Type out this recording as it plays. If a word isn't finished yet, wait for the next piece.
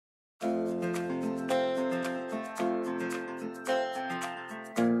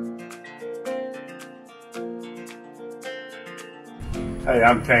Hey,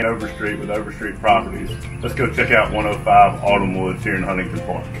 I'm Kane Overstreet with Overstreet Properties. Let's go check out 105 Autumn Woods here in Huntington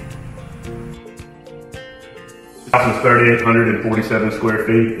Park. The house is 3,847 square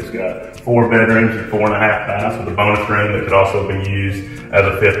feet. It's got 4 bedrooms and 4.5 baths with a bonus room that could also be used as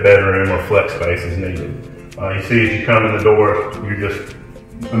a 5th bedroom or flex space as needed. You see as you come in the door, you just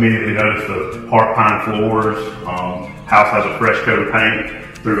immediately notice the park pine floors. House has a fresh coat of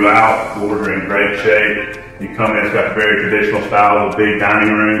paint throughout. Floors are in great shape. You come in, it's got a very traditional style of a big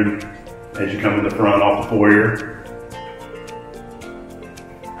dining room as you come in the front off the foyer.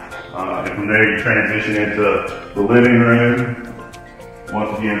 And from there you transition into the living room.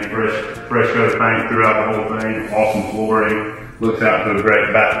 Once again, fresh coat of paint throughout the whole thing, awesome flooring. Looks out to a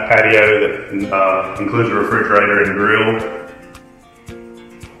great back patio that includes a refrigerator and grill.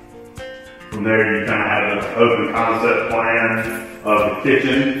 From there you kind of have an open concept plan of the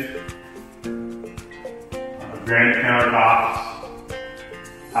kitchen. Granite countertops,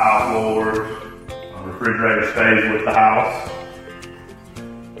 tile floors, refrigerator stays with the house.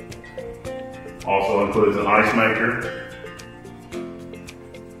 Also includes an ice maker,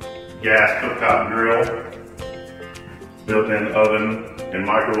 gas cooktop grill, built-in oven and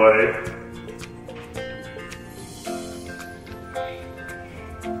microwave.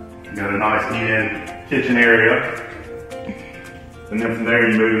 You got a nice eat-in kitchen area. And then from there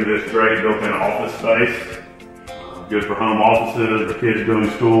you move into this great built-in office space. Good for home offices or kids doing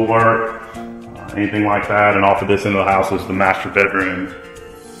schoolwork, anything like that. And off of this end of the house is the master bedroom.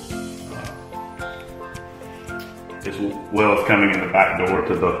 As well as coming in the back door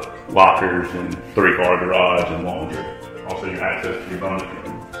to the lockers and 3-car garage and laundry. Also your access to your bonus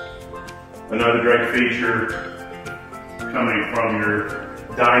room. Another great feature coming from your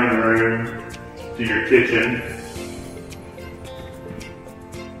dining room to your kitchen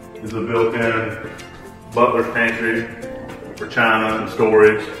is a built-in butler's pantry for china and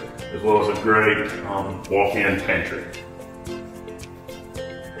storage, as well as a great walk-in pantry.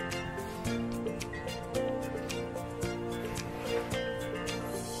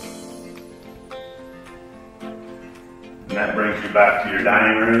 And that brings you back to your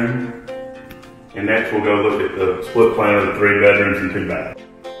dining room. And next we'll go look at the split plan of the 3 bedrooms and 2 baths.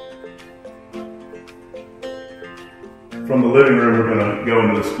 From the living room, we're going to go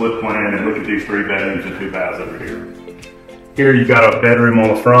into the split plan and look at these 3 bedrooms and 2 baths over here. Here you've got a bedroom on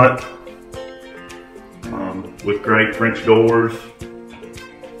the front with great French doors,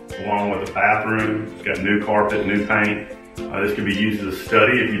 along with a bathroom. It's got new carpet, new paint. This could be used as a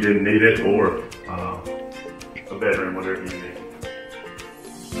study if you didn't need it, or a bedroom, whatever you need.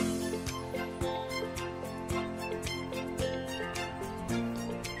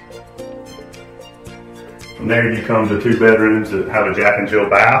 From there you come to 2 bedrooms that have a Jack and Jill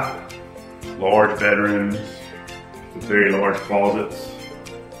bath, large bedrooms with very large closets.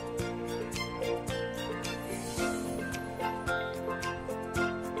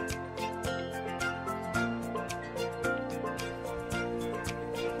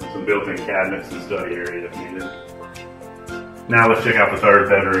 Some built-in cabinets and study area if needed. Now let's check out the 3rd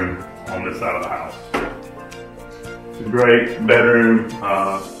bedroom on this side of the house. It's a great bedroom.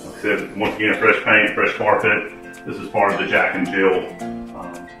 Once again, fresh paint, fresh carpet. This is part of the Jack and Jill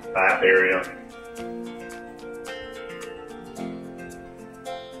bath area.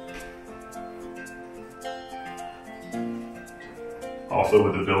 Also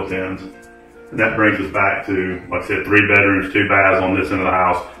with the built-ins. And that brings us back to, like I said, 3 bedrooms, 2 baths on this end of the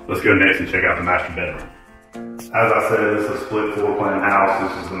house. Let's go next and check out the master bedroom. As I said, this is a split floor plan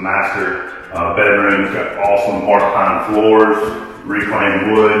house. This is the master bedroom. It's got awesome park pine floors,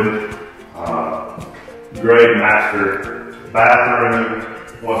 reclaimed wood, great master bathroom.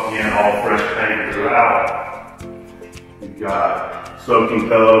 Once again, all fresh paint throughout. You've got soaking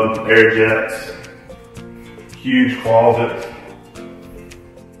tub, air jets, huge closet.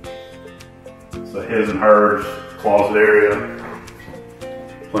 It's a his and hers closet area.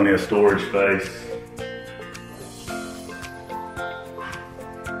 Plenty of storage space.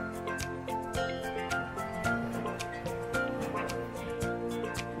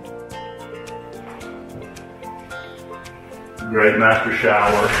 Great master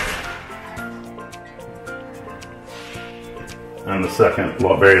shower. And the second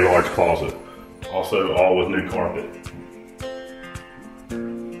very large closet. Also all with new carpet.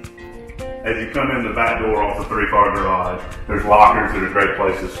 As you come in the back door off the 3-car garage, there's lockers that are a great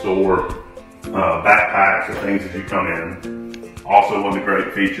place to store backpacks or things as you come in. Also one of the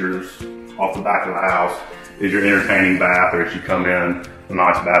great features off the back of the house is your entertaining bath, or as you come in, a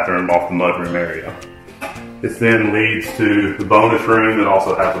nice bathroom off the mudroom area. This then leads to the bonus room that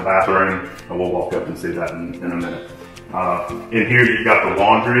also has a bathroom, and we'll walk up and see that in a minute. In here you've got the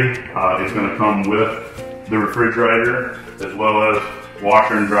laundry. It's going to come with the refrigerator as well as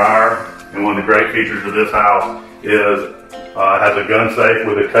washer and dryer. And one of the great features of this house is has a gun safe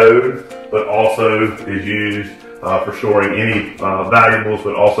with a code, but also is used for storing any valuables,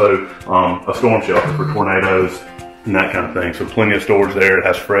 but also a storm shelter for tornadoes and that kind of thing. So plenty of storage there. It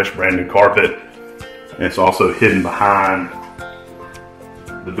has fresh, brand new carpet. And it's also hidden behind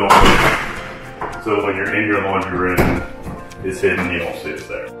the door. So when you're in your laundry room, it's hidden, you don't see it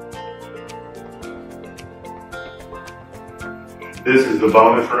there. This is the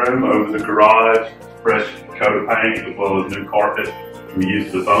bonus room over the garage. Fresh coat of paint as well as new carpet. We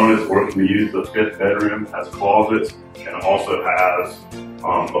use the bonus, or it can be used the fifth bedroom, has closets, and also has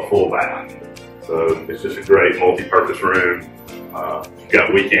a full bath. So it's just a great multi-purpose room. You've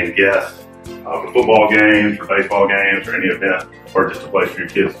got weekend guests for football games, for baseball games, or any event, or just a place for your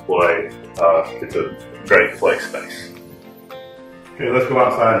kids to play. It's a great play space. Okay, let's go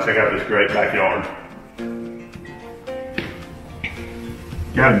outside and check out this great backyard.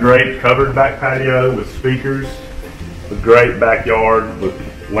 Got a great covered back patio with speakers, a great backyard with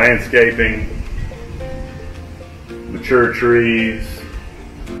landscaping, mature trees,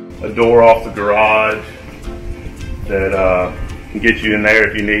 a door off the garage that can get you in there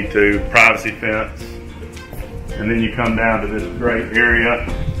if you need to, privacy fence. And then you come down to this great area.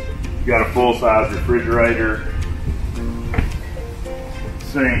 You got a full-size refrigerator,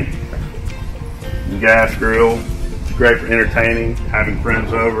 sink, and gas grill. Great for entertaining, having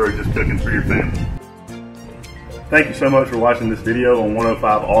friends over, or just cooking for your family. Thank you so much for watching this video on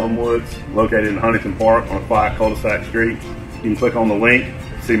 105 Autumn Woods, located in Huntington Park on a quiet cul-de-sac street. You can click on the link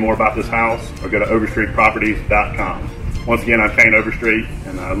to see more about this house, or go to overstreetproperties.com. Once again, I'm Kane Overstreet,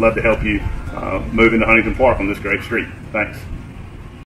 and I'd love to help you move into Huntington Park on this great street. Thanks.